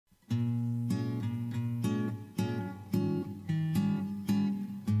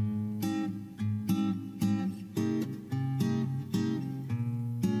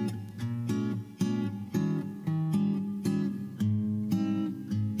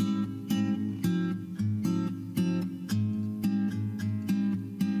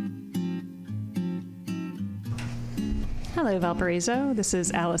Hello, Valparaiso. This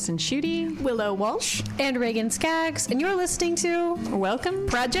is Allison Schutte, Willow Walsh, and Reagan Skaggs, and you're listening to Welcome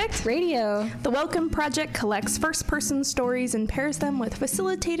Project Radio. The Welcome Project collects first-person stories and pairs them with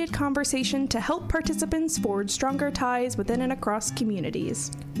facilitated conversation to help participants forge stronger ties within and across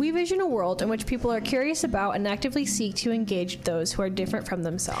communities. We vision a world in which people are curious about and actively seek to engage those who are different from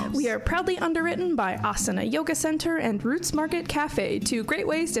themselves. We are proudly underwritten by Asana Yoga Center and Roots Market Cafe, two great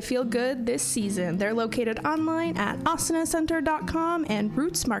ways to feel good this season. They're located online at asanacenter.com and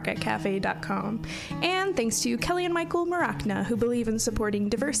rootsmarketcafe.com. And thanks to Kelly and Michael Marachna, who believe in supporting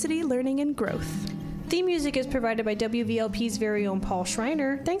diversity, learning, and growth. Theme music is provided by WVLP's very own Paul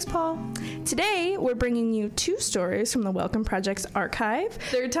Schreiner. Thanks, Paul. Today, we're bringing you two stories from the Welcome Project's archive.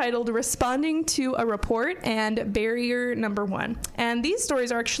 They're titled Responding to a Report and Barrier Number One. And these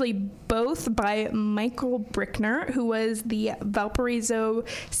stories are actually both by Michael Brickner, who was the Valparaiso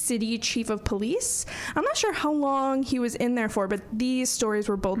City Chief of Police. I'm not sure how long he was in there for, but these stories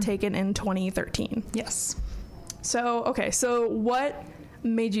were both taken in 2013. Yes. So what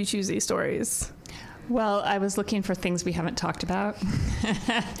made you choose these stories? Well, I was looking for things we haven't talked about.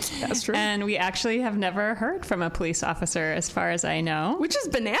 That's true. And we actually have never heard from a police officer, as far as I know. Which is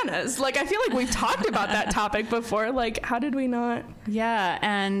bananas. Like, I feel like we've talked about that topic before. Like, how did we not? Yeah,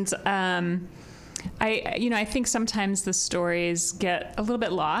 and I think sometimes the stories get a little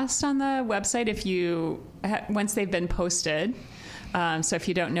bit lost on the website once they've been posted. So if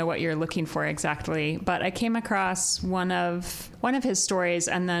you don't know what you're looking for exactly, but I came across one of his stories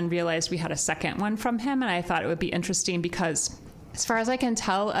and then realized we had a second one from him, and I thought it would be interesting because, as far as I can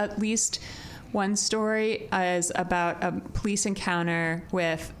tell, at least one story is about a police encounter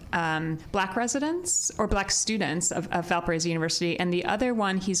with Black residents or Black students of Valparaiso University, and the other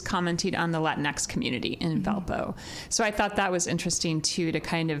one he's commenting on the Latinx community in Valpo. So I thought that was interesting too, to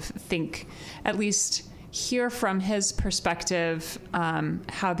kind of think, at least hear from his perspective,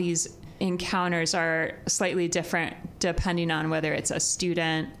 how these encounters are slightly different depending on whether it's a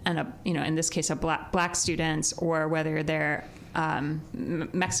student and in this case, a black students, or whether they're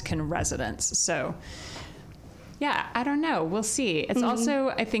Mexican residents. So yeah, I don't know. We'll see. It's also,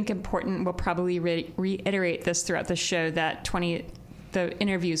 I think, important. We'll probably reiterate this throughout the show that the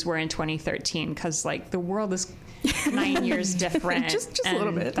interviews were in 2013 because the world is 9 years different. just a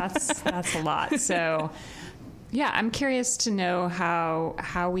little bit. That's a lot. So, yeah, I'm curious to know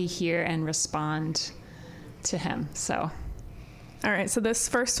how we hear and respond to him. So, all right. So this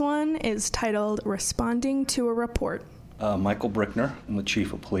first one is titled "Responding to a Report." Michael Brickner. I'm the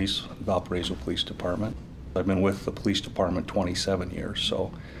Chief of Police, Valparaiso Police Department. I've been with the police department 27 years,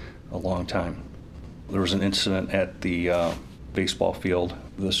 so a long time. There was an incident at the baseball field.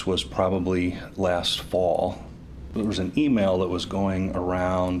 This was probably last fall. There was an email that was going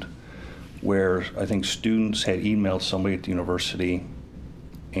around where I think students had emailed somebody at the university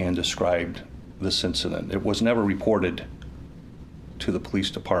and described this incident. It was never reported to the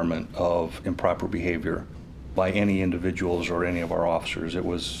police department of improper behavior by any individuals or any of our officers. It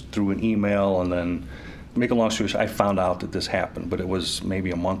was through an email, and then, make a long story short, I found out that this happened, but it was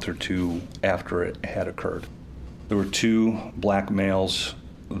maybe a month or two after it had occurred. There were two Black males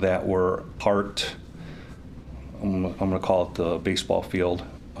that were parked, I'm going to call it the baseball field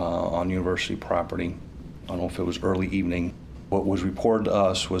on university property. I don't know if it was early evening. What was reported to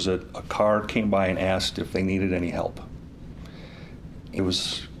us was that a car came by and asked if they needed any help. It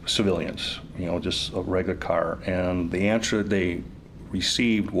was civilians, just a regular car. And the answer they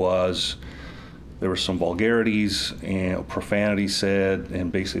received was there were some vulgarities and profanity said,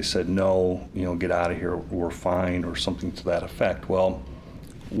 and basically said, no, get out of here, we're fine, or something to that effect. Well,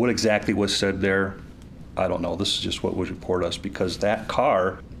 what exactly was said there, I don't know. This is just what was reported to us, because that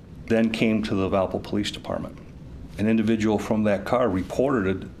car then came to the Valpo Police Department. An individual from that car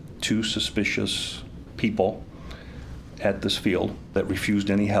reported two suspicious people at this field that refused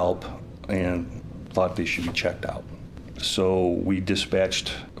any help and thought they should be checked out. So we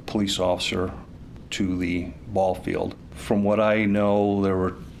dispatched a police officer to the ball field. From what I know, there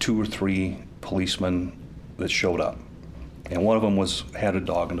were 2 or 3 policemen that showed up, and one of them had a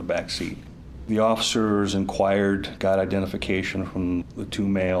dog in the back seat. The officers inquired, got identification from the 2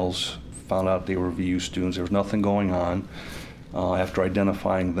 males, found out they were VU students. There was nothing going on. After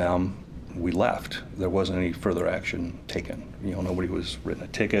identifying them, we left. There wasn't any further action taken. Nobody was written a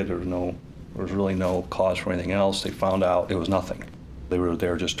ticket, there was really no cause for anything else. They found out it was nothing. They were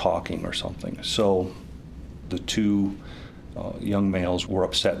there just talking or something. So the 2 young males were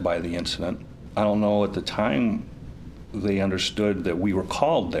upset by the incident. I don't know at the time they understood that we were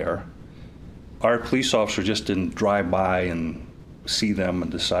called there. Our police officer just didn't drive by and see them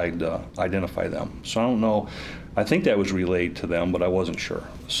and decide to identify them. So I don't know. I think that was relayed to them, but I wasn't sure.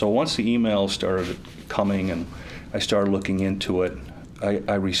 So once the emails started coming and I started looking into it,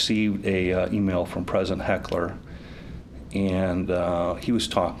 I received a email from President Heckler, and he was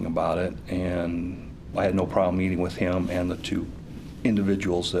talking about it, and I had no problem meeting with him and the two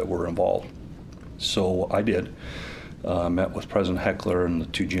individuals that were involved. So I did. Met with President Heckler and the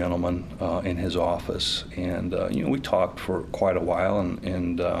two gentlemen in his office, and we talked for quite a while,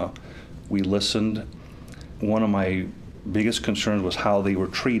 and we listened. One of my biggest concerns was how they were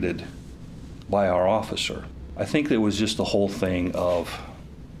treated by our officer. I think it was just the whole thing of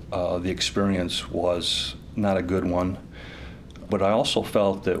the experience was not a good one, but I also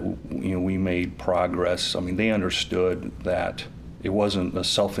felt that we made progress. I mean, they understood that it wasn't a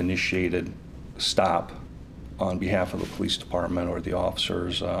self-initiated stop on behalf of the police department or the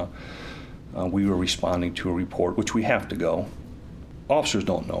officers. We were responding to a report, which we have to go. Officers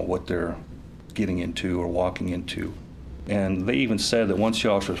don't know what they're getting into or walking into. And they even said that once the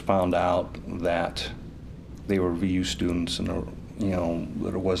officers found out that they were VU students and that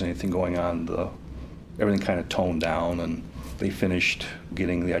there wasn't anything going on, everything kind of toned down, and they finished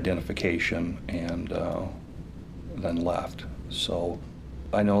getting the identification and then left. So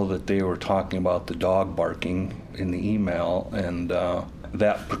I know that they were talking about the dog barking in the email, and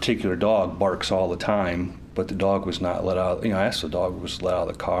that particular dog barks all the time, but the dog was not let out. I asked the dog was let out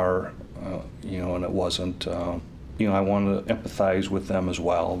of the car, and it wasn't. I wanted to empathize with them as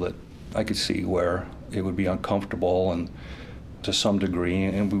well, that I could see where it would be uncomfortable and to some degree,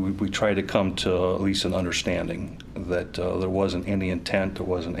 and we tried to come to at least an understanding that there wasn't any intent, there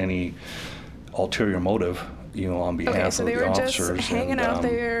wasn't any ulterior motive, on behalf of the officers. Okay, so they were just hanging out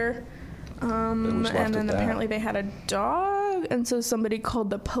there, and then apparently they had a dog, and so somebody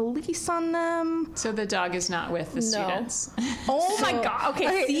called the police on them. So the dog is not with the students. Oh my God.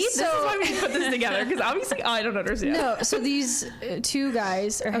 Okay, see, this is why we put this together, because obviously I don't understand. No, so these two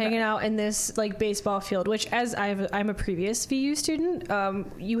guys are hanging out in this baseball field, which as I'm a previous VU student,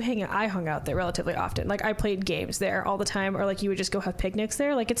 I hung out there relatively often. I played games there all the time, or you would just go have picnics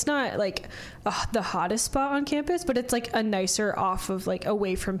there. It's not the hottest spot on campus, but it's a nicer off of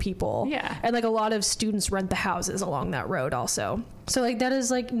away from people. Yeah. And a lot of students rent the houses along that road also. So that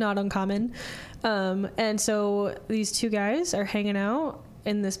is not uncommon. And so these two guys are hanging out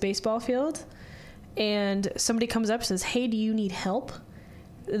in this baseball field, and somebody comes up and says, "Hey, do you need help?"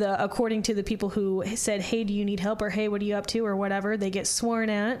 According to the people who said, "Hey, do you need help?" or "Hey, what are you up to?" or whatever, they get sworn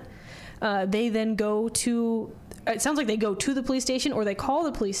at. They then go to, it sounds like they go to the police station, or they call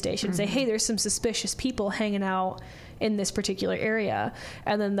the police station and say, "Hey, there's some suspicious people hanging out in this particular area."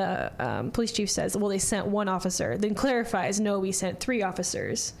 And then the police chief says, "Well, they sent one officer," then clarifies, "No, we sent 3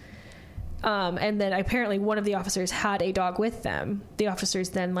 officers." And then apparently one of the officers had a dog with them. The officers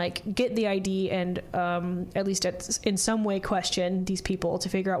then get the ID and at least in some way question these people to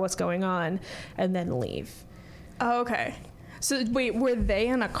figure out what's going on, and then leave. Oh, okay. So wait, were they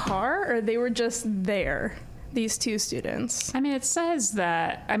in a car, or they were just there? These two students. I mean, it says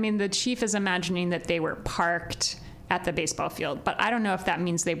that, the chief is imagining that they were parked at the baseball field, but I don't know if that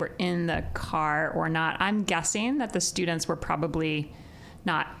means they were in the car or not. I'm guessing that the students were probably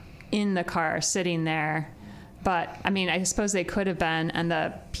not in the car sitting there, but I suppose they could have been, and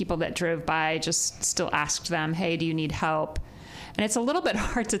the people that drove by just still asked them, "Hey, do you need help?" And it's a little bit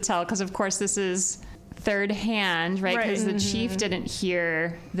hard to tell because, of course, this is third hand, right? Because the chief didn't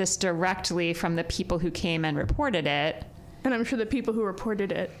hear this directly from the people who came and reported it. And I'm sure the people who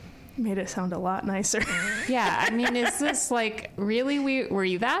reported it made it sound a lot nicer. Yeah, is this really, were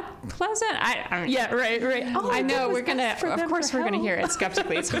you that pleasant? Yeah, right. Oh, I know we're gonna, of course we're gonna hear it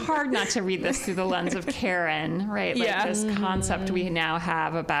skeptically. It's hard not to read this through the lens of Karen, right? This concept we now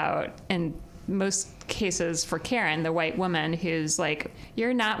have about, in most cases for Karen, the white woman who's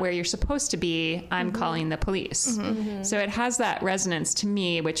 "You're not where you're supposed to be, I'm calling the police." So it has that resonance to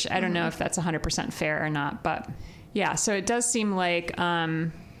me, which I don't know if that's 100% fair or not, but yeah, so it does seem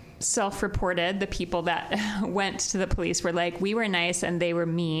self-reported. The people that went to the police were we were nice and they were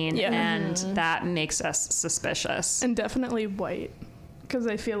mean, and that makes us suspicious. And definitely white, because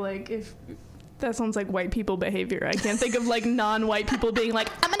I feel if that sounds like white people behavior. I can't think of non-white people being "I'm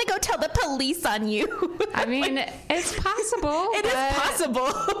gonna go tell the police on you." It's possible. It is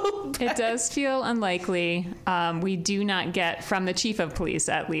possible. It does feel unlikely. We do not get from the chief of police,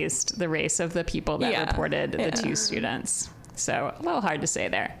 at least, the race of the people that reported the 2 students. So a little hard to say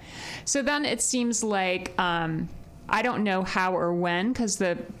there. So then it seems I don't know how or when, because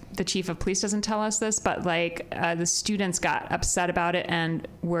the chief of police doesn't tell us this, but the students got upset about it and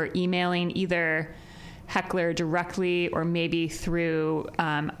were emailing either Heckler directly, or maybe through,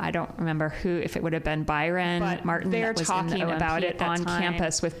 I don't remember who, if it would have been Byron But Martin they're that was talking in the OMP about it at on that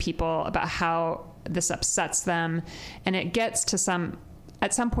campus with people about how this upsets them. And it gets to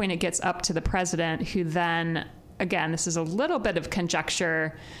at some point it gets up to the president, who then, again, this is a little bit of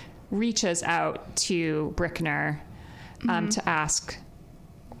conjecture, reaches out to Brickner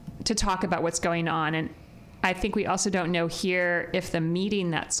to talk about what's going on. And I think we also don't know here if the meeting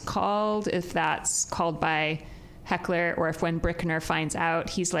that's called, if that's called by Heckler, or if when Brickner finds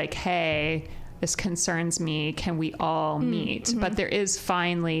out, he's like, hey, this concerns me, can we all meet? But there is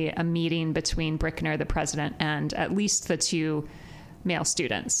finally a meeting between Brickner, the president, and at least the two male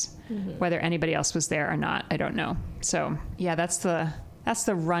students. Whether anybody else was there or not, I don't know. So yeah, that's the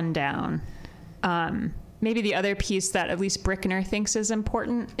rundown. Maybe the other piece that at least Brickner thinks is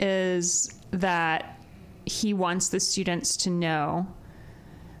important is that he wants the students to know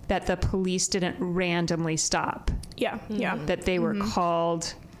that the police didn't randomly stop. Yeah. That they were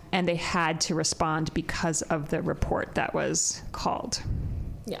called and they had to respond because of the report that was called.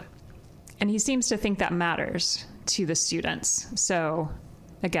 Yeah. And he seems to think that matters to the students. So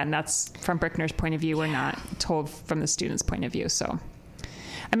again, that's from Brickner's point of view. We're not told from the students' point of view. So,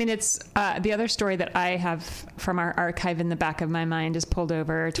 I mean, it's the other story that I have from our archive in the back of my mind is Pulled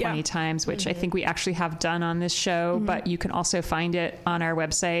Over 20 Times, which I think we actually have done on this show, but you can also find it on our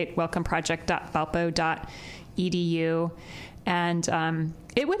website, welcomeproject.valpo.edu. And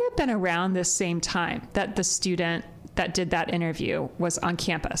it would have been around this same time that the student that did that interview was on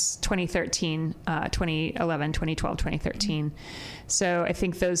campus, 2013, 2011, 2012, 2013. So I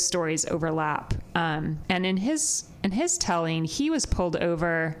think those stories overlap. And in his telling, he was pulled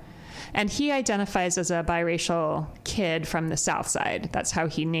over, and he identifies as a biracial kid from the South Side. That's how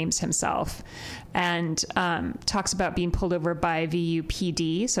he names himself, and talks about being pulled over by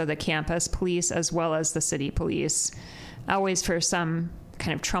VUPD, so the campus police, as well as the city police, always for some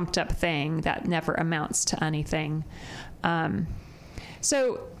kind of trumped up thing that never amounts to anything.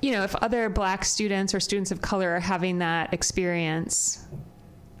 So, if other Black students or students of color are having that experience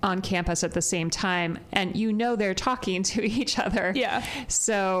on campus at the same time, and they're talking to each other. Yeah.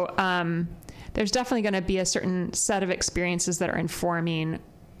 So there's definitely going to be a certain set of experiences that are informing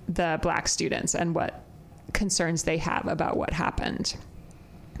the Black students and what concerns they have about what happened.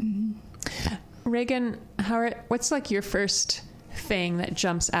 Reagan, what's like your first thing that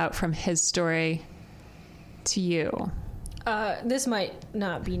jumps out from his story to you? This might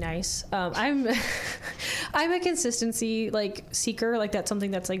not be nice. I'm a consistency seeker. That's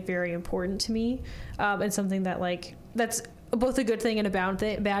something that's very important to me, and something that that's both a good thing and a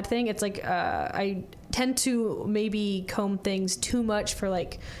bad thing. It's I tend to maybe comb things too much for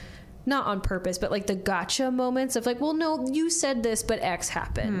not on purpose, but the gotcha moments of well, no, you said this, but X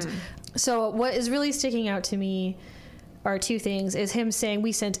happened. So what is really sticking out to me are two things: is him saying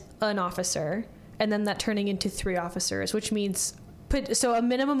we sent an officer, and then that turning into 3 officers, which means a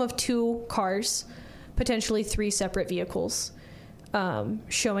minimum of 2 cars, potentially 3 separate vehicles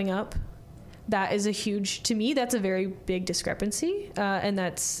showing up. That is to me, that's a very big discrepancy, and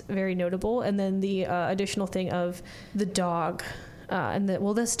that's very notable. And then the additional thing of the dog,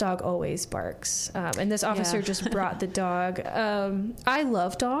 this dog always barks. And this officer just brought the dog. I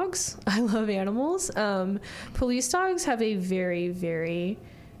love dogs. I love animals. Police dogs have a very, very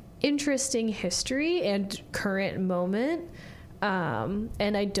interesting history and current moment.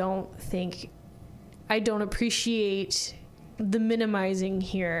 And I don't appreciate the minimizing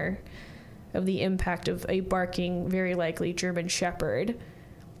here of the impact of a barking, very likely German Shepherd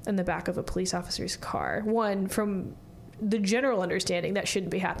in the back of a police officer's car. One, from the general understanding that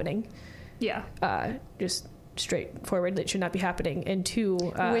shouldn't be happening. Yeah. Just straightforward, that should not be happening. And 2,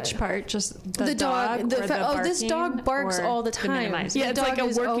 which part? Just the dog? This dog barks all the time. Yeah, it's like a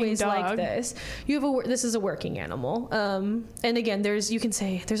working dog. Like this. This is a working animal. And again, you can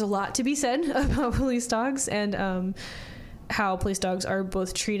say there's a lot to be said about police dogs and how police dogs are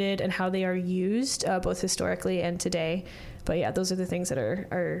both treated and how they are used, both historically and today. But yeah, those are the things that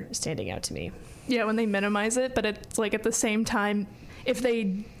are standing out to me. Yeah, when they minimize it, but it's at the same time, if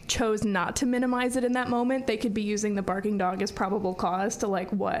they chose not to minimize it in that moment, they could be using the barking dog as probable cause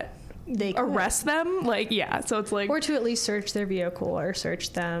to they arrest them. So it's or to at least search their vehicle or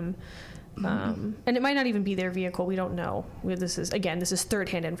search them. And it might not even be their vehicle. We don't know. This is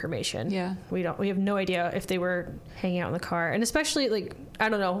third-hand information. Yeah. We have no idea if they were hanging out in the car. And especially, like, I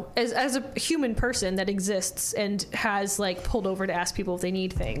don't know, as a human person that exists and has, like, pulled over to ask people if they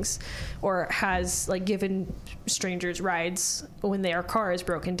need things, or has, like, given strangers rides when their car is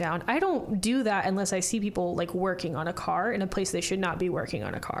broken down, I don't do that unless I see people, like, working on a car in a place they should not be working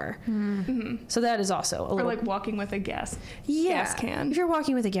on a car. So that is also a little... Or like walking with a gas can. If you're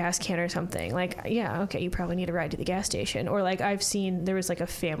walking with a gas can or something, like, yeah, okay, you probably need a ride to the gas station. Or, like, I've seen there was, like, a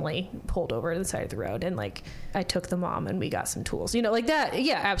family pulled over to the side of the road, and, like, I took the mom and we got some tools, you know, like that.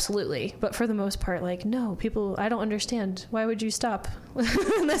 Yeah, absolutely. But for the most part, like, no, people, I don't understand. Why would you stop?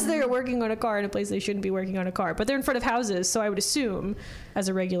 Unless they're working on a car in a place they shouldn't be working on a car. But they're in front of houses, so I would assume, as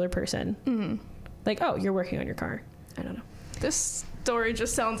a regular person, like, oh, you're working on your car. I don't know. This story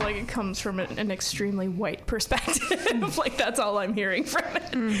just sounds like it comes from an extremely white perspective. Like, that's all I'm hearing from it.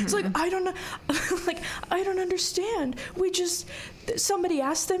 It's like, I don't know. Like, I don't understand. Somebody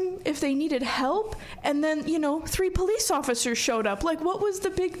asked them if they needed help, and then, 3 police officers showed up. Like, what was the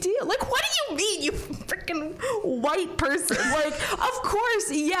big deal? Like, what do you mean, you freaking white person? Like, of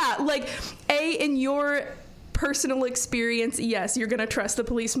course, yeah. Like, in your personal experience, yes, you're going to trust the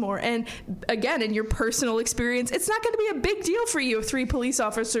police more. And again, in your personal experience, it's not going to be a big deal for you if 3 police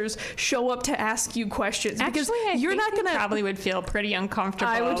officers show up to ask you questions. Actually, because you're not going to... probably would feel pretty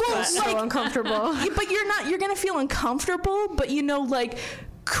uncomfortable. I would feel so uncomfortable. But you're going to feel uncomfortable, but like...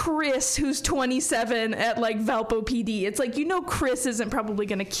 Chris, who's 27 at like Valpo PD, it's like, Chris isn't probably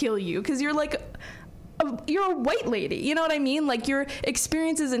going to kill you because you're like... you're a white lady, you know what I mean? Like, your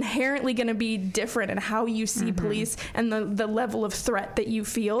experience is inherently going to be different in how you see police and the level of threat that you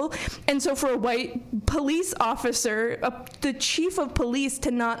feel. And so for a white police officer, the chief of police,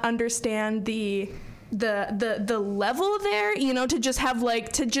 to not understand the level there, to just have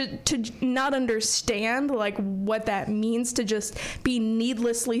like to not understand like what that means to just be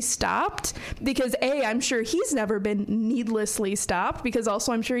needlessly stopped, because I'm sure he's never been needlessly stopped, because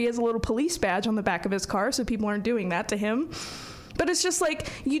also I'm sure he has a little police badge on the back of his car, so people aren't doing that to him. But it's just like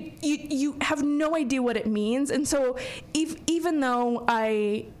you have no idea what it means. And so even though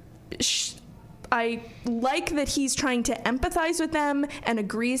I like that he's trying to empathize with them and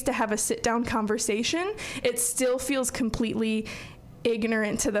agrees to have a sit-down conversation, it still feels completely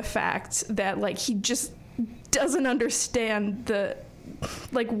ignorant to the fact that, like, he just doesn't understand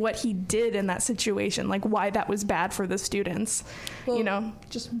what he did in that situation, like why that was bad for the students. Well,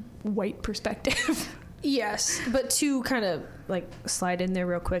 just white perspective. Yes, but to kind of, like, slide in there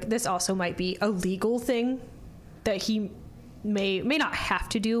real quick, this also might be a legal thing that he may not have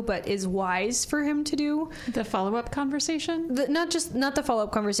to do, but is wise for him to do. The follow-up conversation? Not the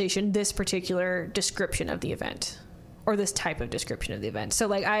follow-up conversation, this particular description of the event, or this type of description of the event. So,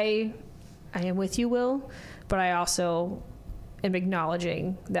 like, I am with you, Will, but I also am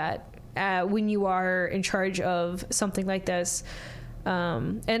acknowledging that when you are in charge of something like this,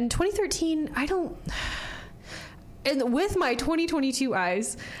 and 2013, and with my 2022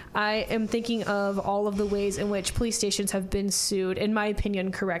 eyes, I am thinking of all of the ways in which police stations have been sued, in my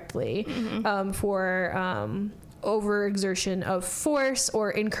opinion, correctly, for overexertion of force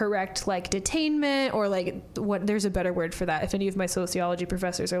or incorrect, like, detainment, or like there's a better word for that. If any of my sociology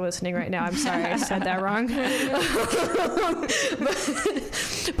professors are listening right now, I'm sorry I said that wrong.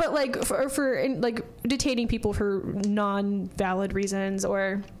 but like for like detaining people for non-valid reasons,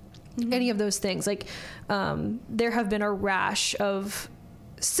 or any of those things, like there have been a rash of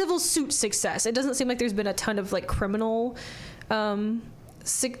civil suit success. It doesn't seem like there's been a ton of, like, criminal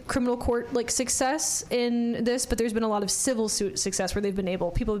court, like, success in this, but there's been a lot of civil suit success where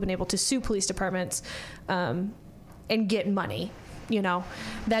people have been able to sue police departments and get money.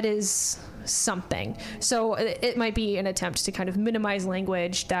 That is something. So it might be an attempt to kind of minimize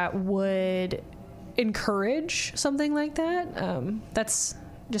language that would encourage something like that. That's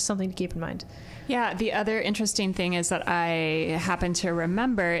just something to keep in mind. Yeah, the other interesting thing is that I happen to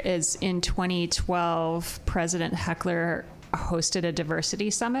remember is in 2012, President Heckler hosted a diversity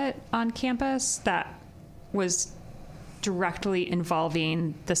summit on campus that was directly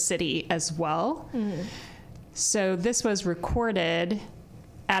involving the city as well. So this was recorded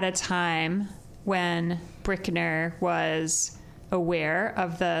at a time when Brickner was aware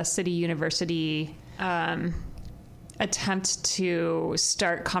of the City University attempt to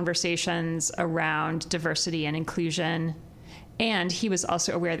start conversations around diversity and inclusion. And he was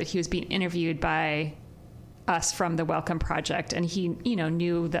also aware that he was being interviewed by us from the Welcome Project, and he,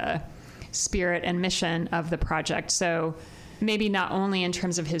 knew the spirit and mission of the project. So maybe not only in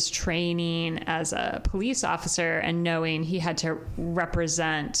terms of his training as a police officer and knowing he had to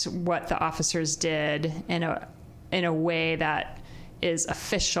represent what the officers did in a way that is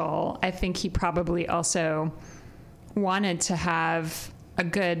official. I think he probably also wanted to have a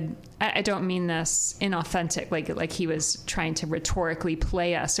good, I don't mean this inauthentic, like he was trying to rhetorically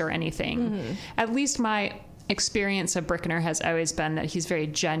play us or anything. At least my experience of Brickner has always been that he's very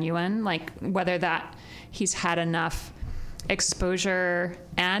genuine, like whether that he's had enough exposure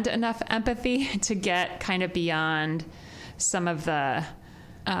and enough empathy to get kind of beyond some of the,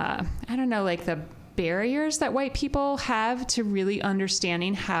 I don't know, like the barriers that white people have to really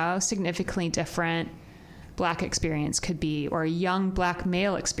understanding how significantly different Black experience could be, or young Black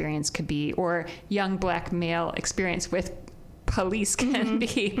male experience could be, or young Black male experience with police can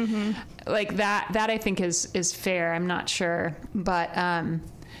be. Like that I think is fair. I'm not sure, but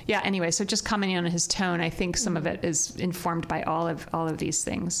yeah, anyway, so just commenting on his tone, I think some of it is informed by all of these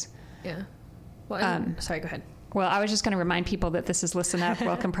things. Yeah. Well, sorry, go ahead. Well, I was just going to remind people that this is Listen Up,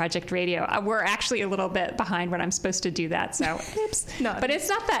 Welcome Project Radio. We're actually a little bit behind when I'm supposed to do that, so oops. No, but it's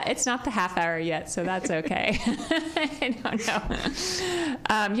not the half hour yet, so that's okay. I don't know.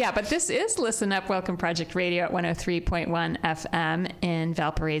 Yeah, but this is Listen Up, Welcome Project Radio at 103.1 FM in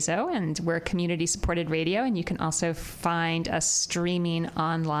Valparaiso, and we're community-supported radio, and you can also find us streaming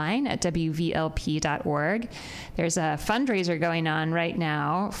online at wvlp.org. There's a fundraiser going on right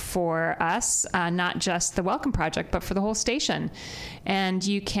now for us, not just the Welcome Project, but for the whole station. And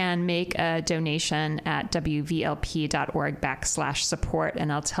you can make a donation at wvlp.org/support.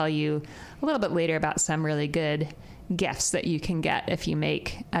 And I'll tell you a little bit later about some really good gifts that you can get if you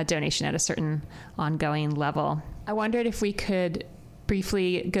make a donation at a certain ongoing level. I wondered if we could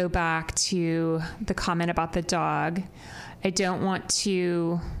briefly go back to the comment about the dog. I don't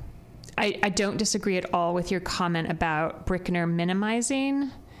disagree at all with your comment about Brickner minimizing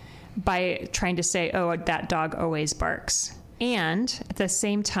by trying to say, oh, that dog always barks. And at the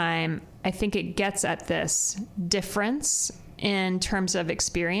same time, I think it gets at this difference in terms of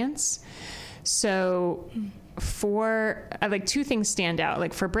experience. So for, like, two things stand out.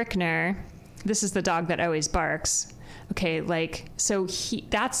 Like for Brickner, this is the dog that always barks. Okay, like, so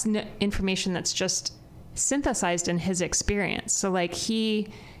that's information that's just synthesized in his experience. So like he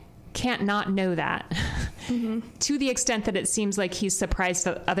can't not know that to the extent that it seems like he's surprised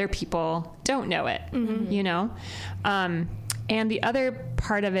that other people don't know it, you know? And the other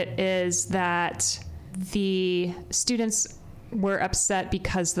part of it is that the students were upset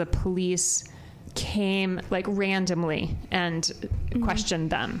because the police came like randomly and questioned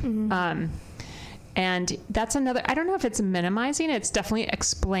them. And that's another, I don't know if it's minimizing, it's definitely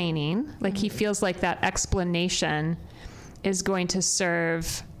explaining. Like he feels like that explanation is going to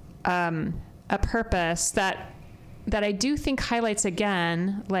serve a purpose that I do think highlights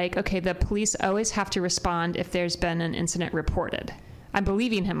again, like, okay, the police always have to respond if there's been an incident reported. I'm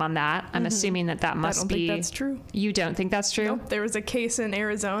believing him on that. I'm assuming that must be. I don't think that's true. You don't think that's true? Nope. There was a case in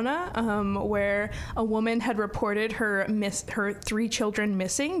Arizona where a woman had reported her 3 children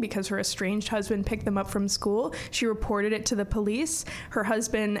missing because her estranged husband picked them up from school. She reported it to the police. Her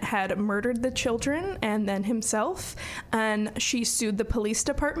husband had murdered the children and then himself, and she sued the police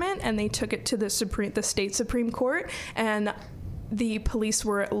department, and they took it to the state Supreme Court, and the police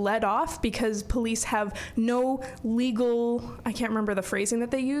were let off because police have no legal, I can't remember the phrasing that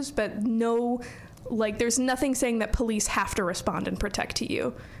they used, but no, like, there's nothing saying that police have to respond and protect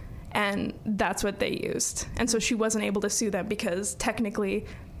you. And that's what they used. And so she wasn't able to sue them because technically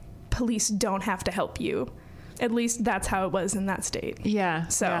police don't have to help you. At least that's how it was in that state. Yeah.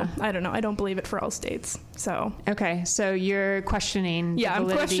 So yeah. I don't know. I don't believe it for all states. So. Okay. So you're questioning the validity I'm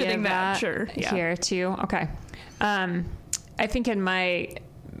questioning of that sure. Yeah. Here too. Okay. I think in my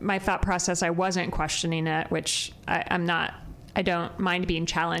thought process, I wasn't questioning it, which I'm not. I don't mind being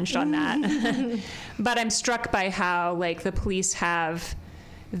challenged on that. But I'm struck by how, like, the police have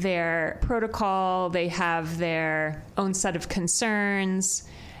their protocol, they have their own set of concerns,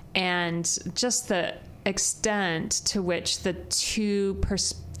 and just the extent to which the two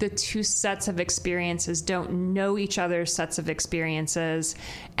sets of experiences don't know each other's sets of experiences,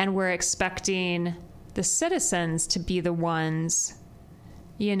 and we're expecting the citizens to be the ones,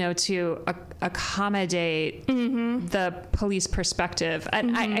 you know, to accommodate the police perspective.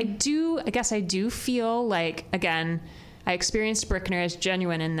 And I guess I do feel like, again, I experienced Brickner as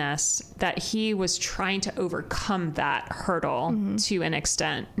genuine in this, that he was trying to overcome that hurdle to an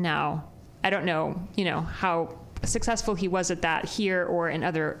extent. Now, I don't know, you know, how successful he was at that here or in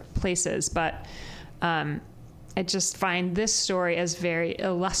other places, but I just find this story as very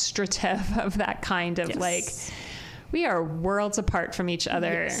illustrative of that kind of like we are worlds apart from each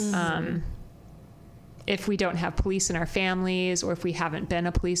other. If we don't have police in our families, or if we haven't been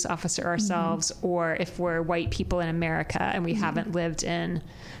a police officer ourselves, or if we're white people in America and we haven't lived in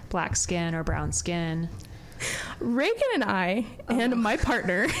black skin or brown skin. Reagan and I and my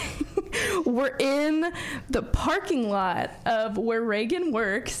partner were in the parking lot of where Reagan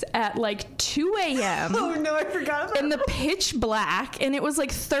works at like 2 a.m. Oh no, I forgot about in the pitch black, and it was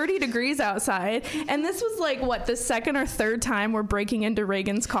like 30 degrees outside. And this was like, what, the second or third time we're breaking into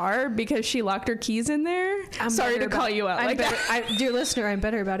Reagan's car because she locked her keys in there? I'm Sorry better to call about- you out I'm like better, that. dear listener, I'm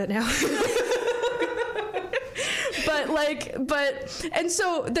better about it now. And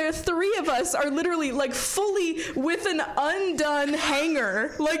so the three of us are literally like fully with an undone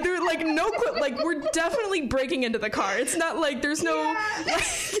hanger. Like they're like like we're definitely breaking into the car. It's not like there's no,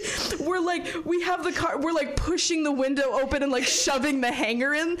 we have the car, we're like pushing the window open and like shoving the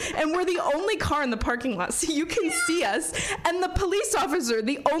hanger in, and we're the only car in the parking lot, so you can see us. And the police officer,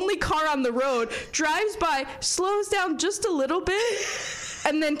 the only car on the road, drives by, slows down just a little bit,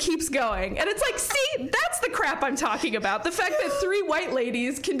 and then keeps going. And it's like, see, that's the crap I'm talking about. The fact that three white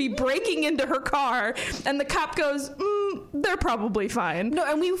ladies can be breaking into her car, and the cop goes, they're probably fine. No,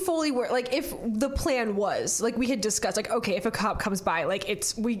 and we fully were, like, if the plan was, like, we had discussed, like, okay, if a cop comes by, like,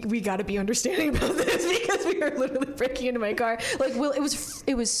 we gotta be understanding about this, because we were literally breaking into my car. Like, Will, it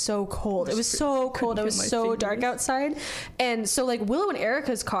was so cold. It was so cold. It was so dark outside. And so, like, Willow and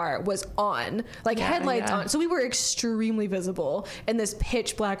Erica's car was on, like, headlights on. So we were extremely visible in this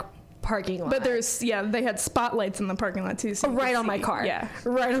pitch black parking lot. But they had spotlights in the parking lot too. So right on my car. Yeah.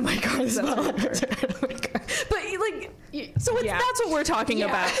 Right on my car. But like, so that's what we're talking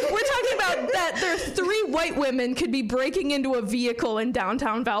about. We're talking about that there are three white women could be breaking into a vehicle in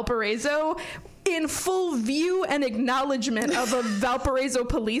downtown Valparaiso in full view and acknowledgement of a Valparaiso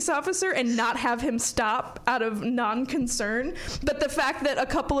police officer and not have him stop out of non-concern. But the fact that a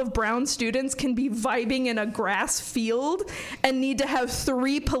couple of brown students can be vibing in a grass field and need to have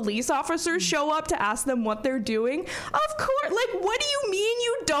three police officers show up to ask them what they're doing. Of course, like, what do you mean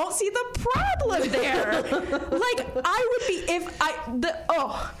you don't see the problem there? Like, I would be,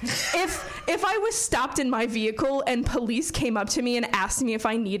 if I was stopped in my vehicle and police came up to me and asked me if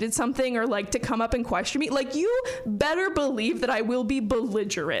I needed something or like to come up and question me, like, you better believe that I will be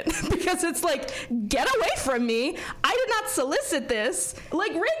belligerent because it's like, get away from me. I did not solicit this.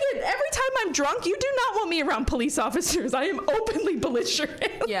 Like, Reagan, every time I'm drunk, you do not want me around police officers. I am openly belligerent.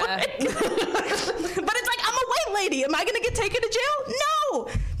 Yeah. But it's like, I'm a white lady. Am I going to get taken to jail? No,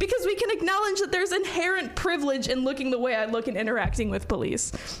 because we can acknowledge that there's inherent privilege in looking the way I look and interacting with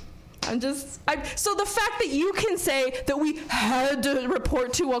police. So the fact that you can say that we had to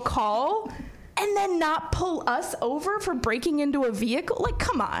report to a call and then not pull us over for breaking into a vehicle, like,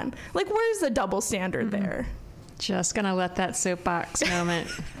 come on. Like, where's the double standard there? Just gonna let that soapbox moment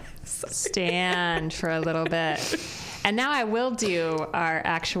stand for a little bit. And now I will do our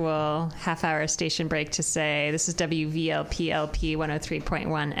actual half-hour station break to say this is WVLP-LP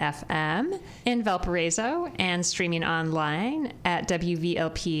 103.1 FM in Valparaiso and streaming online at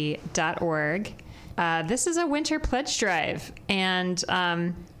WVLP.org. This is a winter pledge drive, and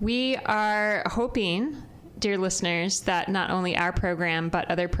we are hoping, dear listeners, that not only our program but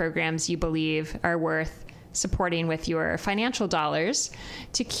other programs you believe are worth supporting with your financial dollars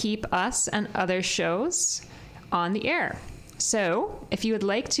to keep us and other shows on the air. So if you would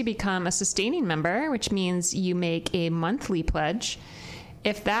like to become a sustaining member, which means you make a monthly pledge,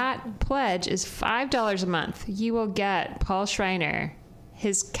 if that pledge is $5 a month, you will get Paul Schreiner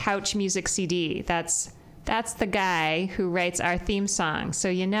his couch music CD. That's the guy who writes our theme song. So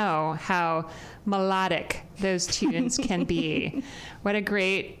you know how melodic those tunes can be. What a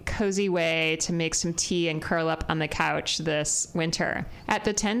great cozy way to make some tea and curl up on the couch this winter. At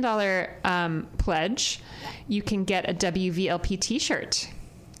the $10 pledge, you can get a WVLP t-shirt.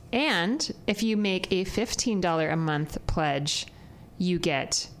 And if you make a $15 a month pledge, you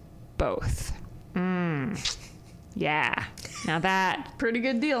get both. Yeah. Now that... Pretty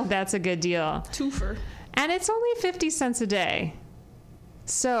good deal. That's a good deal. Twofer. And it's only 50 cents a day.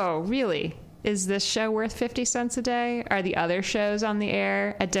 So, really, is this show worth 50 cents a day? Are the other shows on the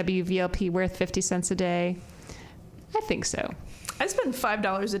air at WVLP worth 50 cents a day? I think so. I spend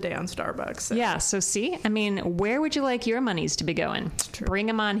 $5 a day on Starbucks. So. Yeah, so see? I mean, where would you like your monies to be going? Bring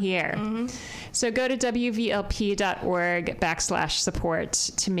them on here. Mm-hmm. So go to WVLP.org/support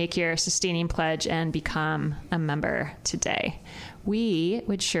to make your sustaining pledge and become a member today. We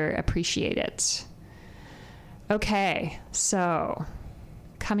would sure appreciate it. Okay, so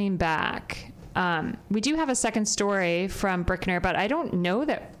coming back, we do have a second story from Brickner, but I don't know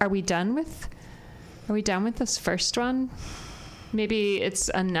that, are we done with Are we done with this first one? Maybe it's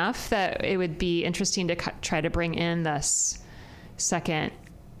enough that it would be interesting to try to bring in this second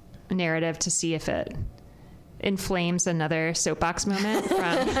narrative to see if it inflames another soapbox moment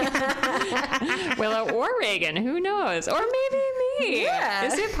from Willow or Reagan. Who knows? Or maybe me. Yeah.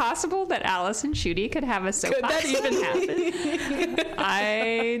 Is it possible that Alice and Shooty could have a soapbox? Could that even happen?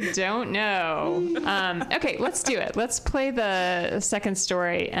 I don't know. Okay, let's do it. Let's play the second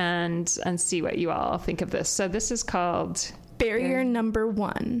story and see what you all think of this. So this is called Barrier number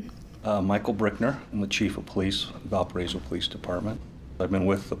 1. Michael Brickner. I'm the chief of police of Valparaiso Police Department. I've been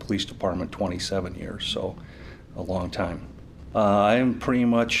with the police department 27 years, so a long time. I am pretty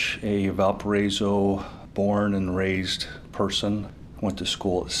much a Valparaiso born and raised person. Went to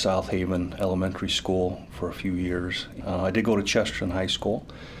school at South Haven Elementary School for a few years. I did go to Chesterton High School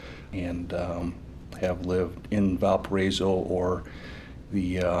and have lived in Valparaiso or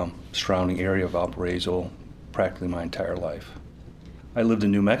the surrounding area of Valparaiso practically my entire life. I lived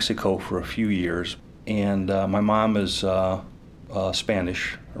in New Mexico for a few years, and my mom is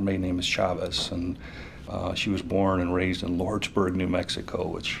Spanish. Her maiden name is Chavez, and she was born and raised in Lordsburg, New Mexico,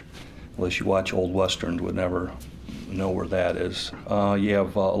 which, unless you watch old westerns, would never know where that is. You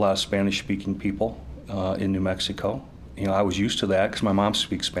have a lot of Spanish-speaking people in New Mexico. You know, I was used to that because my mom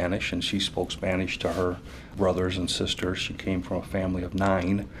speaks Spanish, and she spoke Spanish to her brothers and sisters. She came from a family of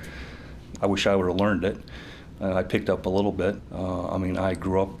 9. I wish I would have learned it. I picked up a little bit. I mean, I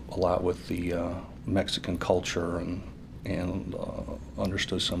grew up a lot with the Mexican culture and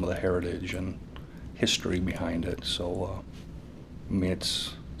understood some of the heritage and history behind it. So, I mean,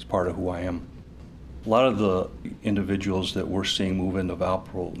 it's part of who I am. A lot of the individuals that we're seeing move into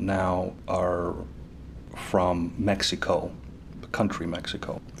Valpo now are from Mexico, the country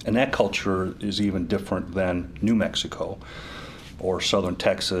Mexico. And that culture is even different than New Mexico or southern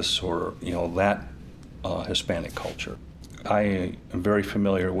Texas or, you know, that Hispanic culture. I am very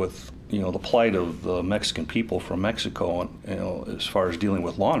familiar with, you know, the plight of the Mexican people from Mexico, and, you know, as far as dealing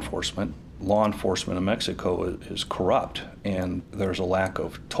with law enforcement. Law enforcement in Mexico is corrupt, and there's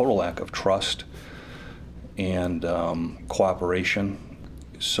a total lack of trust and cooperation.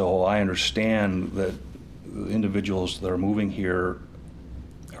 So I understand that the individuals that are moving here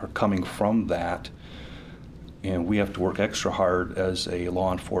are coming from that, and we have to work extra hard as a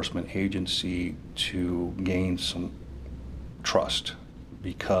law enforcement agency to gain some trust,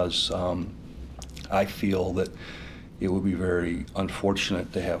 because I feel that it would be very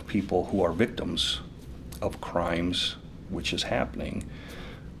unfortunate to have people who are victims of crimes, which is happening,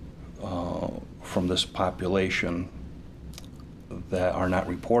 from this population that are not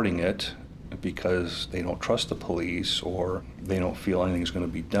reporting it because they don't trust the police or they don't feel anything's going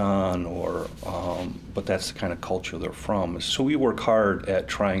to be done, or but that's the kind of culture they're from. So we work hard at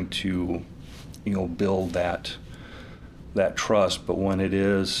trying to, you know, build that trust, but when it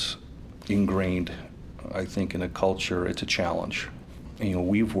is ingrained, I think, in a culture, it's a challenge. You know,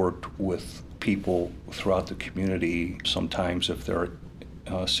 we've worked with people throughout the community. Sometimes if there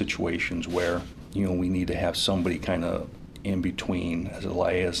are situations where, you know, we need to have somebody kind of in between as a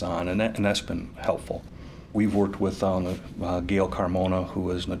liaison, and that's been helpful. We've worked with Gail Carmona,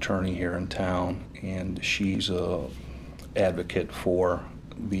 who is an attorney here in town, and she's a advocate for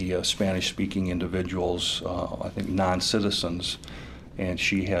the Spanish-speaking individuals, I think non-citizens, and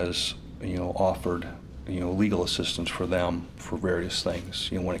she has, you know, offered, you know, legal assistance for them for various things,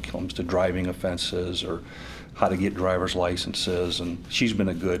 you know, when it comes to driving offenses or how to get driver's licenses, and she's been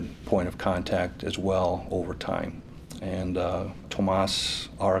a good point of contact as well over time. And Tomas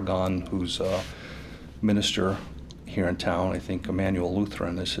Aragon, who's a minister here in town, I think Emmanuel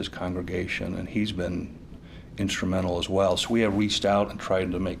Lutheran is his congregation, and he's been instrumental as well. So we have reached out and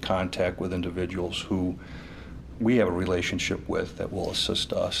tried to make contact with individuals who we have a relationship with that will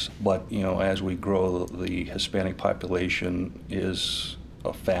assist us. But, you know, as we grow, the Hispanic population is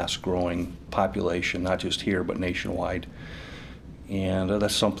a fast-growing population, not just here, but nationwide. And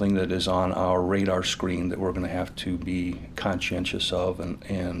that's something that is on our radar screen that we're going to have to be conscientious of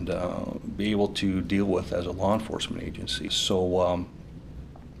and be able to deal with as a law enforcement agency. So,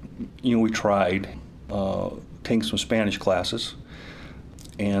 you know, we tried taking some Spanish classes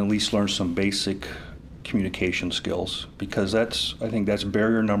and at least learn some basic communication skills, because I think that's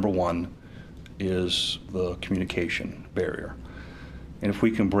barrier number 1, is the communication barrier. And if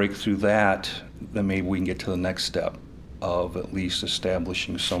we can break through that, then maybe we can get to the next step of at least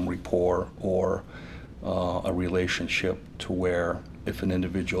establishing some rapport or a relationship to where if an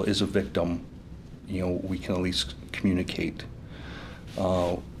individual is a victim, you know, we can at least communicate.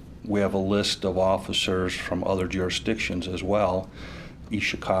 We have a list of officers from other jurisdictions as well East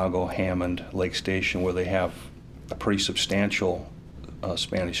Chicago, Hammond, Lake Station, where they have a pretty substantial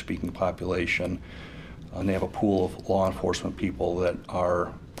Spanish-speaking population. And they have a pool of law enforcement people that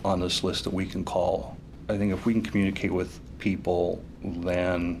are on this list that we can call. I think if we can communicate with people,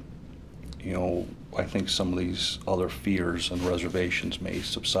 then, I think some of these other fears and reservations may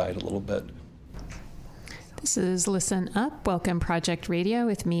subside a little bit. This is Listen Up, Welcome Project Radio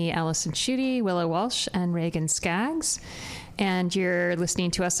with me, Allison Schutte, Willow Walsh, and Reagan Skaggs. And you're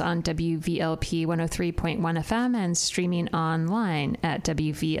listening to us on WVLP 103.1 FM and streaming online at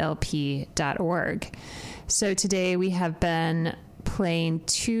WVLP.org. So today we have been playing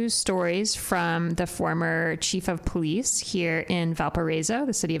 2 stories from the former chief of police here in Valparaiso,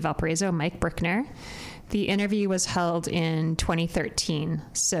 the city of Valparaiso, Mike Brickner. The interview was held in 2013.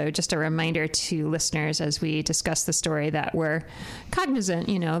 So just a reminder to listeners as we discuss the story that we're cognizant,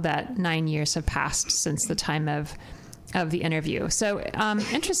 that 9 years have passed since the time of the interview. So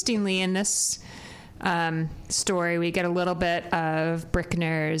interestingly, in this story, we get a little bit of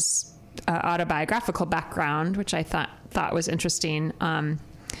Brickner's autobiographical background, which I thought was interesting. And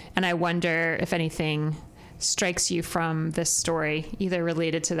I wonder if anything strikes you from this story, either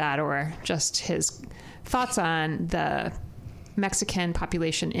related to that or just his thoughts on the Mexican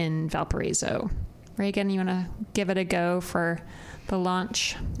population in Valparaiso. Reagan, you want to give it a go for the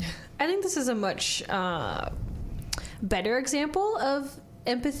launch? I think this is a much better example of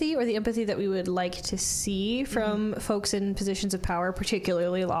empathy, or the empathy that we would like to see from folks in positions of power,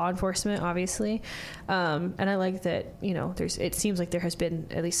 particularly law enforcement, obviously. And I like that, it seems like there has been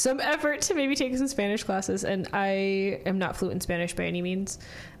at least some effort to maybe take some Spanish classes. And I am not fluent in Spanish by any means.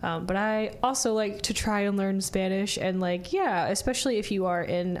 But I also like to try and learn Spanish. And especially if you are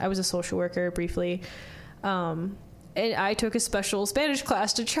I was a social worker briefly. And I took a special Spanish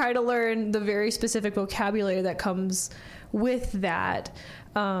class to try to learn the very specific vocabulary that comes with that.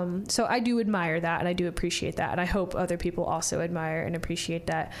 So I do admire that, and I do appreciate that, and I hope other people also admire and appreciate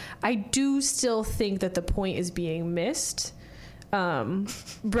that. I do still think that the point is being missed.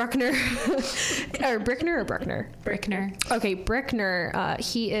 Brickner or Bruckner? Brickner. Okay, Brickner.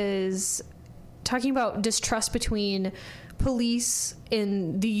 He is talking about distrust between police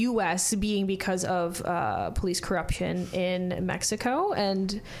in the U.S. being because of police corruption in Mexico.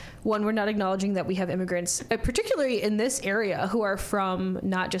 And one, we're not acknowledging that we have immigrants, particularly in this area, who are from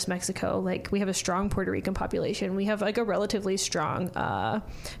not just Mexico. Like, we have a strong Puerto Rican population. We have a relatively strong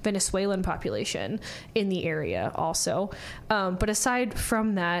Venezuelan population in the area also. But aside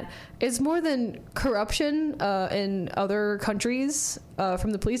from that, it's more than corruption in other countries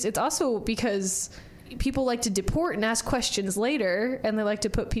from the police. It's also because people like to deport and ask questions later, and they like to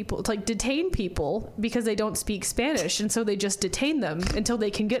detain people because they don't speak Spanish, and so they just detain them until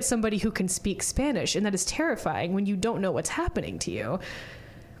they can get somebody who can speak Spanish, and that is terrifying when you don't know what's happening to you.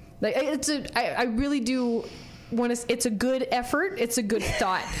 I really do want to. It's a good effort. It's a good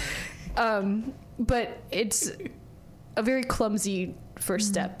thought, but it's a very clumsy first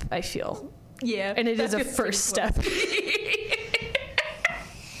step, I feel. Yeah, and it is a first step.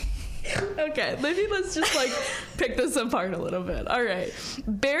 Okay, maybe let's just pick this apart a little bit. All right.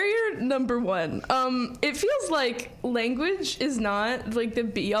 Barrier number 1. It feels like language is not the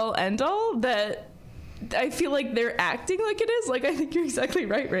be all end all, that I feel like they're acting like it is. I think you're exactly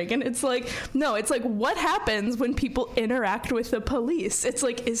right, Reagan. It's no, it's what happens when people interact with the police? It's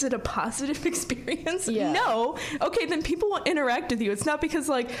is it a positive experience? Yeah. No. Okay, then people won't interact with you. It's not because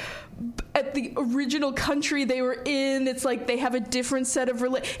at the original country they were in, it's they have a different set of it's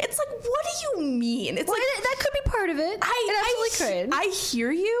what do you mean? It's that could be part of it. I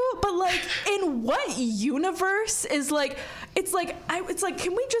hear you, but in what universe is can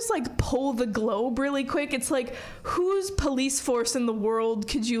we just pull the globe really quick? It's whose police force in the world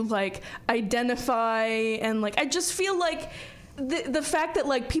could you identify? And I just feel the fact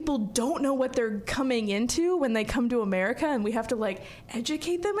that people don't know what they're coming into when they come to America, and we have to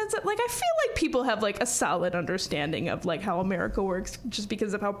educate them. It's I feel like people have a solid understanding of how America works just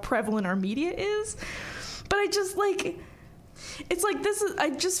because of how prevalent our media is. But I just it's this is,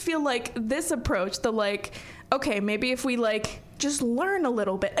 I just feel this approach, okay, maybe if we just learn a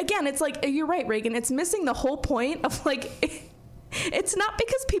little bit. Again, it's you're right, Reagan. It's missing the whole point of it's not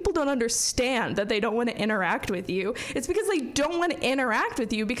because people don't understand that they don't want to interact with you. It's because they don't want to interact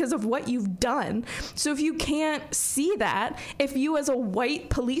with you because of what you've done. So if you can't see that, if you as a white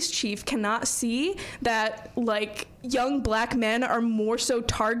police chief cannot see that young black men are more so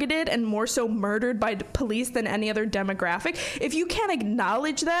targeted and more so murdered by the police than any other demographic, if you can't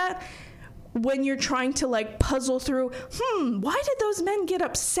acknowledge that, when you're trying to like puzzle through, why did those men get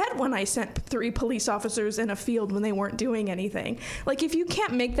upset when I sent 3 police officers in a field when they weren't doing anything? Like, if you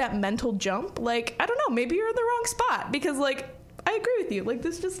can't make that mental jump, like, I don't know, maybe you're in the wrong spot, because like, I agree with you. Like,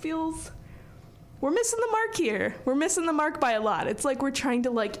 this just feels, we're missing the mark here. We're missing the mark by a lot. It's like we're trying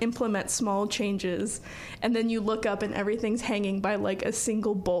to like implement small changes, and then you look up and everything's hanging by like a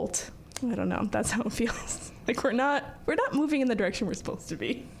single bolt. I don't know. That's how it feels. Like we're not moving in the direction we're supposed to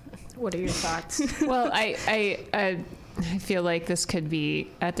be. What are your thoughts? Well, I feel like this could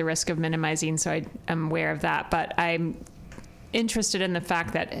be at the risk of minimizing, so I'm aware of that. But I'm interested in the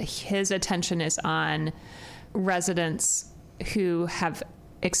fact that his attention is on residents who have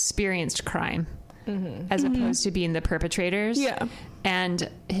experienced crime, as opposed to being the perpetrators. Yeah. And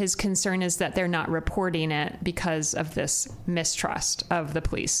his concern is that they're not reporting it because of this mistrust of the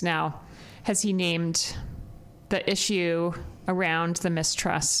police. Now, has he named the issue around the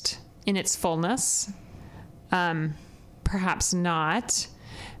mistrust in its fullness? Perhaps not.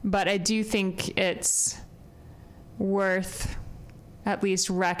 But I do think it's worth at least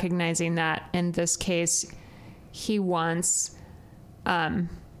recognizing that in this case, he wants,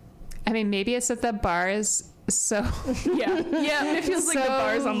 maybe it's that the bar is so yeah, it feels like the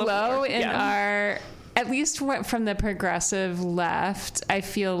bar's on the low floor. in our, at least from the progressive left. I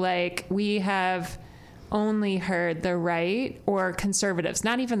feel like we have only heard the right, or conservatives,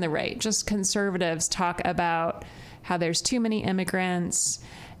 not even the right, just conservatives talk about how there's too many immigrants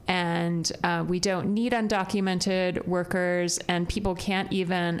and we don't need undocumented workers, and people can't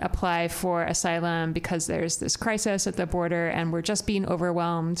even apply for asylum because there's this crisis at the border and we're just being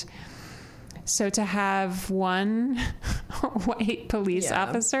overwhelmed. So to have one white police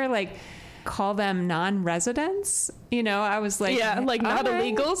officer like call them non-residents, I was like, like not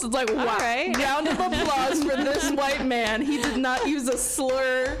illegals. It's like, wow, right. Round of applause for this white man. He did not use a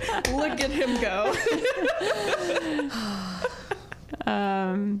slur. Look at him go.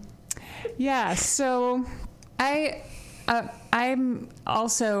 So I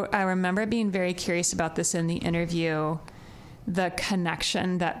remember being very curious about this in the interview, the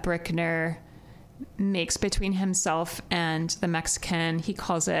connection that Brickner makes between himself and the Mexican. He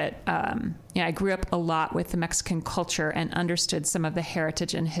calls it, I grew up a lot with the Mexican culture and understood some of the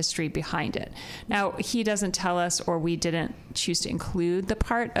heritage and history behind it. Now, he doesn't tell us, or we didn't choose to include the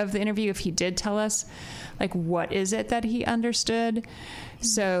part of the interview. If he did tell us, like, what is it that he understood?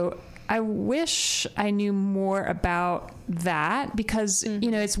 So I wish I knew more about that, because,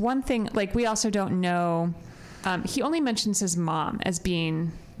 it's one thing, like, we also don't know. He only mentions his mom as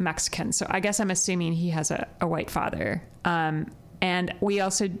being Mexican. So I guess I'm assuming he has a white father. And we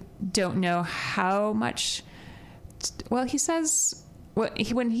also don't know how much, he says,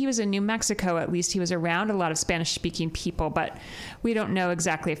 when he was in New Mexico, at least he was around a lot of Spanish speaking people, but we don't know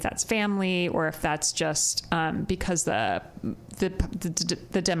exactly if that's family or if that's just because the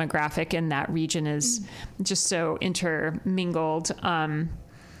demographic in that region is just so intermingled.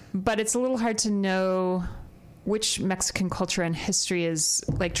 But it's a little hard to know which Mexican culture and history is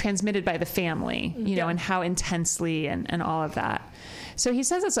like transmitted by the family, and how intensely and all of that. So he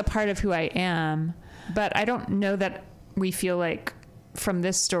says it's a part of who I am, but I don't know that we feel like from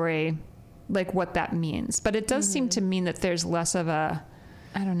this story, like what that means. But it does seem to mean that there's less of a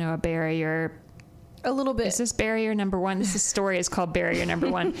barrier. A little bit. Is this barrier number one? This story is called Barrier Number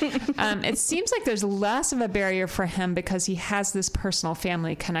One. It seems like there's less of a barrier for him because he has this personal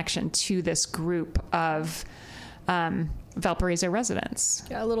family connection to this group of Valparaiso residents.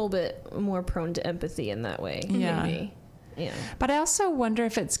 Yeah, a little bit more prone to empathy in that way. Yeah. Maybe. Yeah. But I also wonder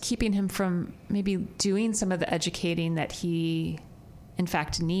if it's keeping him from maybe doing some of the educating that he, in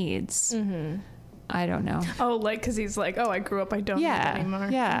fact, needs. I don't know. Oh, like, because he's like, I grew up, I don't need it anymore.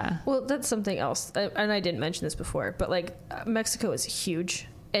 Yeah. Well, that's something else. And I didn't mention this before, but like Mexico is huge.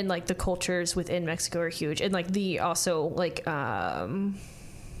 And like the cultures within Mexico are huge. And like the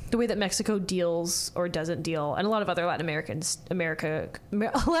way that Mexico deals or doesn't deal, and a lot of other Latin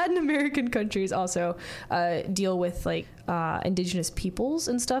American countries also deal with like indigenous peoples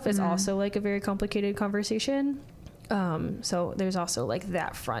and stuff, is also like a very complicated conversation. So there's also like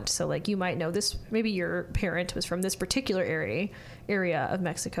that front. So like you might know this, maybe your parent was from this particular area of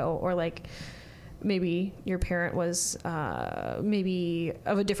Mexico, or like maybe your parent was maybe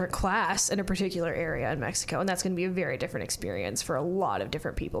of a different class in a particular area in Mexico. And that's going to be a very different experience for a lot of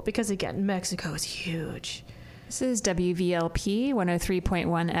different people, because again, Mexico is huge. This is WVLP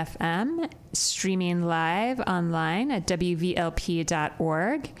 103.1 FM, streaming live online at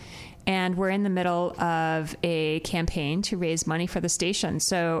WVLP.org. And we're in the middle of a campaign to raise money for the station.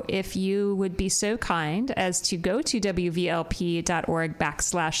 So if you would be so kind as to go to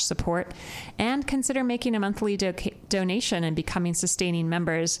wvlp.org/support and consider making a monthly donation and becoming sustaining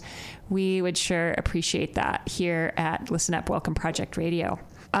members, we would sure appreciate that here at Listen Up Welcome Project Radio.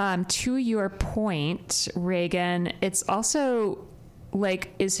 To your point, Reagan, it's also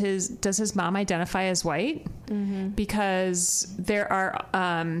like, does his mom identify as white? Mm-hmm. Because there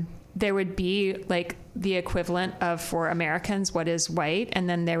would be like the equivalent of, for Americans, what is white, and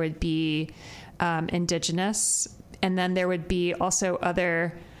then there would be indigenous, and then there would be also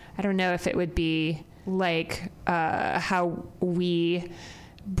other, I don't know if it would be like how we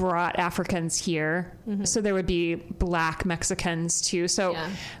brought Africans here. Mm-hmm. So there would be Black Mexicans too. So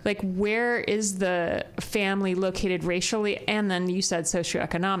like, where is the family located racially? And then you said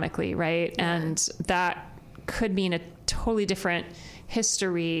socioeconomically, right? Yeah. And that could mean a totally different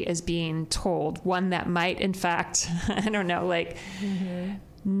history is being told, one that might, in fact, I don't know, like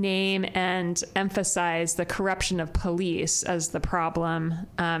name and emphasize the corruption of police as the problem,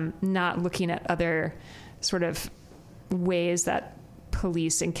 not looking at other sort of ways that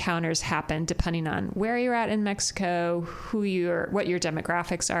police encounters happen depending on where you're at in Mexico, what your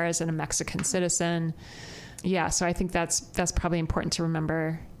demographics are as a Mexican citizen. Yeah, so I think that's probably important to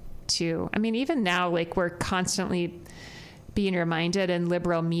remember too. I mean, even now, like, we're constantly being reminded in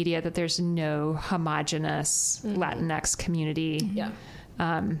liberal media that there's no homogenous Latinx community. Yeah.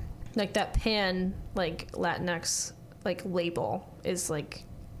 Like that like Latinx like label is like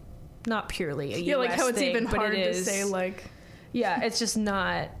not purely a US like how it's thing, even but hard it to is, say like. Yeah, it's just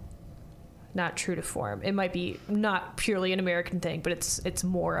not true to form. It might be not purely an American thing, but it's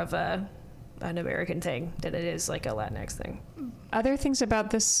more of an American thing than it is like a Latinx thing. Other things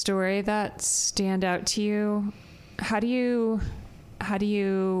about this story that stand out to you? How do you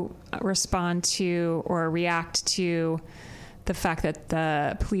respond to or react to the fact that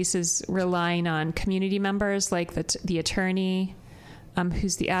the police is relying on community members like the attorney,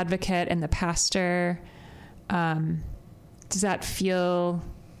 who's the advocate, and the pastor? Does that feel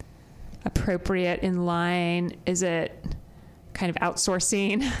appropriate, in line? Is it kind of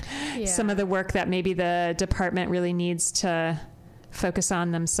outsourcing some of the work that maybe the department really needs to focus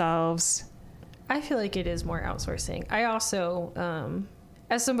on themselves? I feel like it is more outsourcing. I also,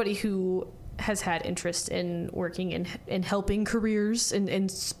 as somebody who has had interest in working in helping careers in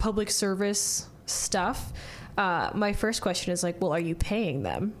public service stuff, my first question is like, well, are you paying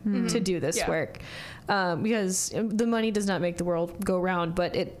them to do this work? Because the money does not make the world go round,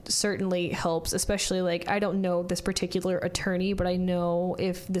 but it certainly helps, especially like, I don't know this particular attorney, but I know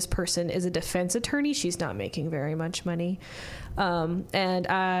if this person is a defense attorney, she's not making very much money. And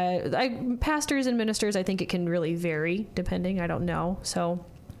pastors and ministers, I think it can really vary depending. I don't know. So,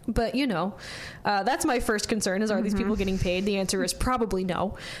 but that's my first concern is, are these people getting paid? The answer is probably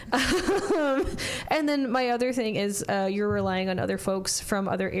no. And then my other thing is, you're relying on other folks from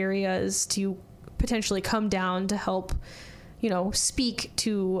other areas to potentially come down to help, speak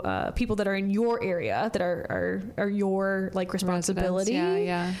to people that are in your area that are your like responsibility,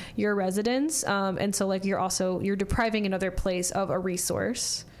 your residents. And so like you're depriving another place of a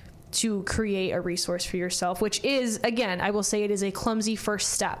resource to create a resource for yourself, which is, again, I will say it is a clumsy first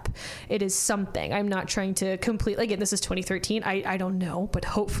step. It is something. I'm not trying to again, this is 2013. I don't know, but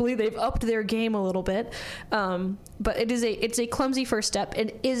hopefully they've upped their game a little bit. But it's a clumsy first step.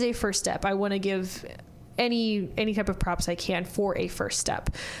 It is a first step. I want to give any type of props I can for a first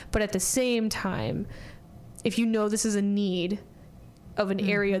step. But at the same time, if you know this is a need of an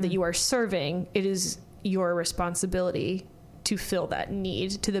area that you are serving, it is your responsibility to fill that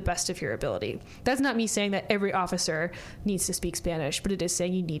need to the best of your ability. That's not me saying that every officer needs to speak Spanish, but it is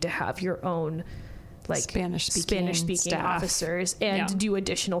saying you need to have your own like Spanish-speaking officers and do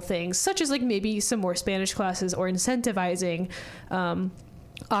additional things, such as like maybe some more Spanish classes or incentivizing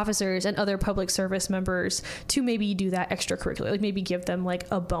officers and other public service members to maybe do that extracurricular, like maybe give them like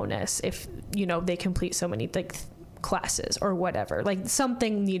a bonus if they complete so many like classes or whatever. Like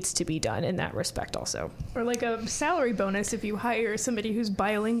something needs to be done in that respect also. Or like a salary bonus if you hire somebody who's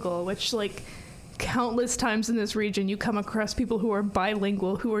bilingual, which like countless times in this region you come across people who are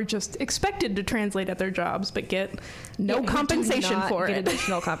bilingual who are just expected to translate at their jobs but get no compensation for it.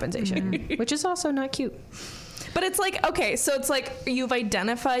 Additional compensation, which is also not cute. But it's like, okay, so it's like you've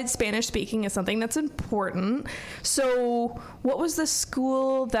identified Spanish speaking as something that's important. So what was the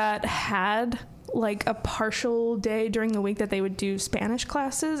school that had like a partial day during the week that they would do Spanish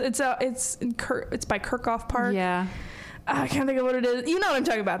classes? It's by Kirchhoff Park. Yeah. I can't think of what it is. You know what I'm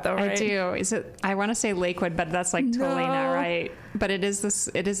talking about, though, right? I do. Is it? I want to say Lakewood, but that's like totally not right. But it is this.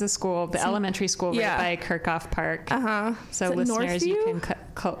 It is the school, the elementary school right by Kirkhoff Park. So listeners, you can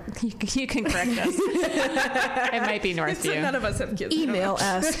correct us. It might be Northview. None of us have kids. Email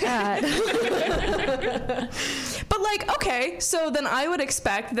us at. But like, okay, so then I would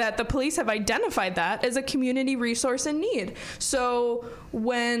expect that the police have identified that as a community resource in need. So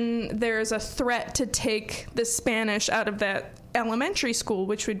when there's a threat to take the Spanish out of that elementary school,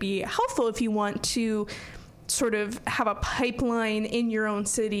 which would be helpful if you want to sort of have a pipeline in your own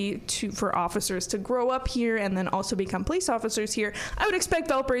city for officers to grow up here and then also become police officers here, I would expect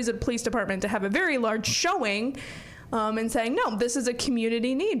Valparaiso Police Department to have a very large showing and saying, no, this is a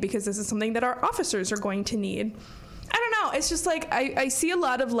community need because this is something that our officers are going to need. I don't know. It's just like I see a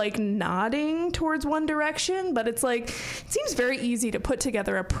lot of like nodding towards one direction, but it's like it seems very easy to put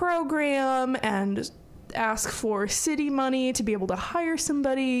together a program and ask for city money to be able to hire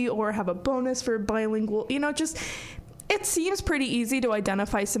somebody or have a bonus for bilingual, just it seems pretty easy to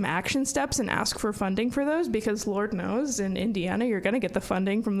identify some action steps and ask for funding for those because Lord knows in Indiana you're going to get the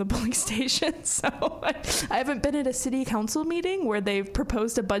funding from the police station. So I haven't been at a city council meeting where they've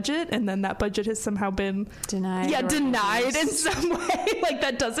proposed a budget and then that budget has somehow been denied in some way. Like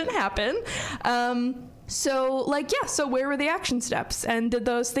that doesn't happen. So where were the action steps? And did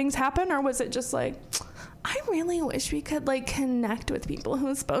those things happen or was it just like, I really wish we could like connect with people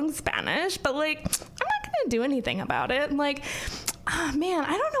who spoke Spanish, but like I'm not gonna do anything about it. Like, man,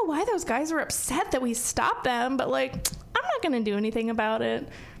 I don't know why those guys were upset that we stopped them, but like I'm not gonna do anything about it.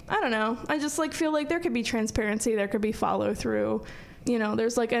 I don't know. I just like feel like there could be transparency, there could be follow through.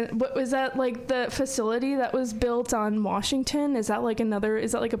 There's like what was that like the facility that was built on Washington? Is that like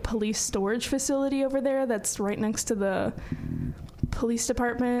a police storage facility over there that's right next to the police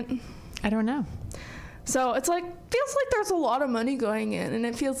department? I don't know. So it's like, feels like there's a lot of money going in, and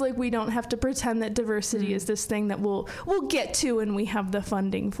it feels like we don't have to pretend that diversity is this thing that we'll get to and we have the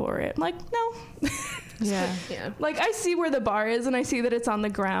funding for it. Like, no. Yeah. Like, I see where the bar is, and I see that it's on the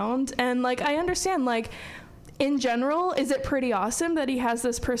ground, and, like, I understand, like, in general, is it pretty awesome that he has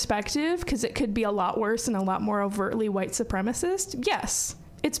this perspective? Because it could be a lot worse and a lot more overtly white supremacist. Yes,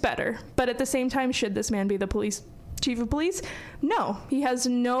 it's better. But at the same time, should this man be the chief of police? No, he has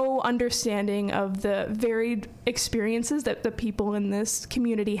no understanding of the varied experiences that the people in this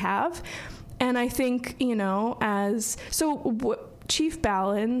community have. And I think, Chief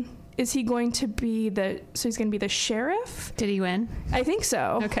Ballin, is he going to be he's going to be the sheriff? Did he win? I think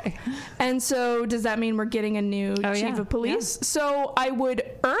so. Okay. And so does that mean we're getting a new chief of police? Yeah. So I would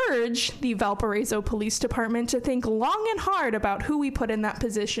urge the Valparaiso Police Department to think long and hard about who we put in that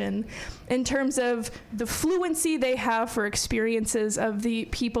position in terms of the fluency they have for experiences of the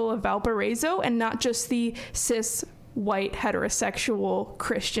people of Valparaiso and not just the cis, white, heterosexual,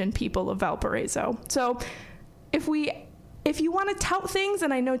 Christian people of Valparaiso. So if you want to tout things,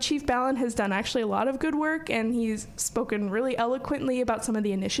 and I know Chief Ballin has done actually a lot of good work, and he's spoken really eloquently about some of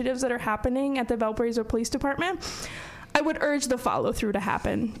the initiatives that are happening at the Valparaiso Police Department, I would urge the follow through to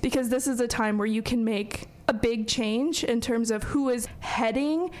happen, because this is a time where you can make a big change in terms of who is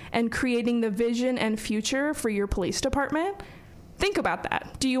heading and creating the vision and future for your police department. Think about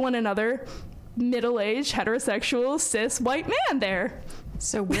that. Do you want another middle-aged, heterosexual, cis, white man there?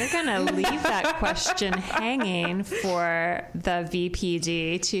 So we're going to leave that question hanging for the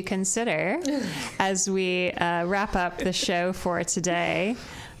VPD to consider as we wrap up the show for today.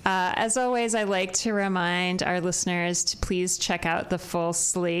 As always, I like to remind our listeners to please check out the full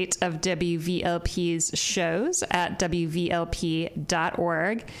slate of WVLP's shows at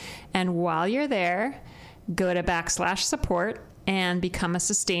WVLP.org. And while you're there, go to /support and become a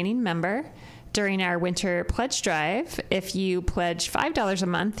sustaining member. During our winter pledge drive, if you pledge $5 a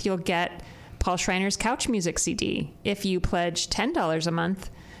month, you'll get Paul Schreiner's Couch Music CD. If you pledge $10 a month,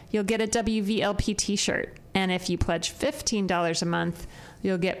 you'll get a WVLP t-shirt. And if you pledge $15 a month,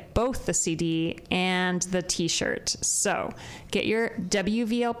 you'll get both the CD and the t-shirt. So get your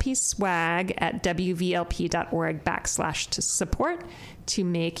WVLP swag at WVLP.org/support to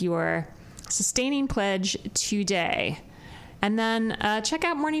make your sustaining pledge today. And then check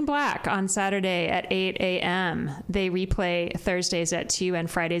out Morning Black on Saturday at 8 a.m. They replay Thursdays at 2 and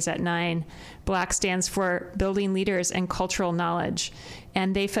Fridays at 9. Black stands for Building Leaders and Cultural Knowledge.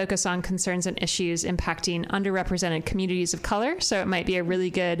 And they focus on concerns and issues impacting underrepresented communities of color. So it might be a really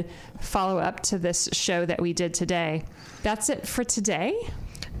good follow-up to this show that we did today. That's it for today.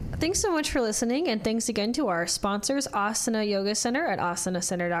 Thanks so much for listening, and thanks again to our sponsors, Asana Yoga Center at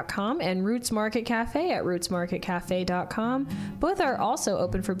asanacenter.com and Roots Market Cafe at rootsmarketcafe.com. Both are also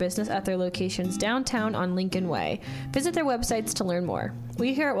open for business at their locations downtown on Lincoln Way. Visit their websites to learn more.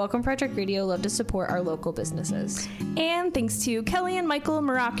 We here at Welcome Project Radio love to support our local businesses. And thanks to Kelly and Michael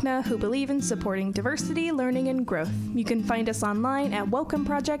Marachna, who believe in supporting diversity, learning, and growth. You can find us online at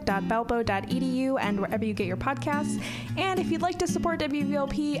welcomeproject.balbo.edu and wherever you get your podcasts. And if you'd like to support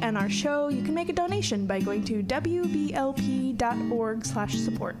WVLP and our show, you can make a donation by going to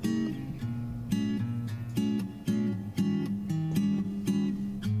wblp.org/support.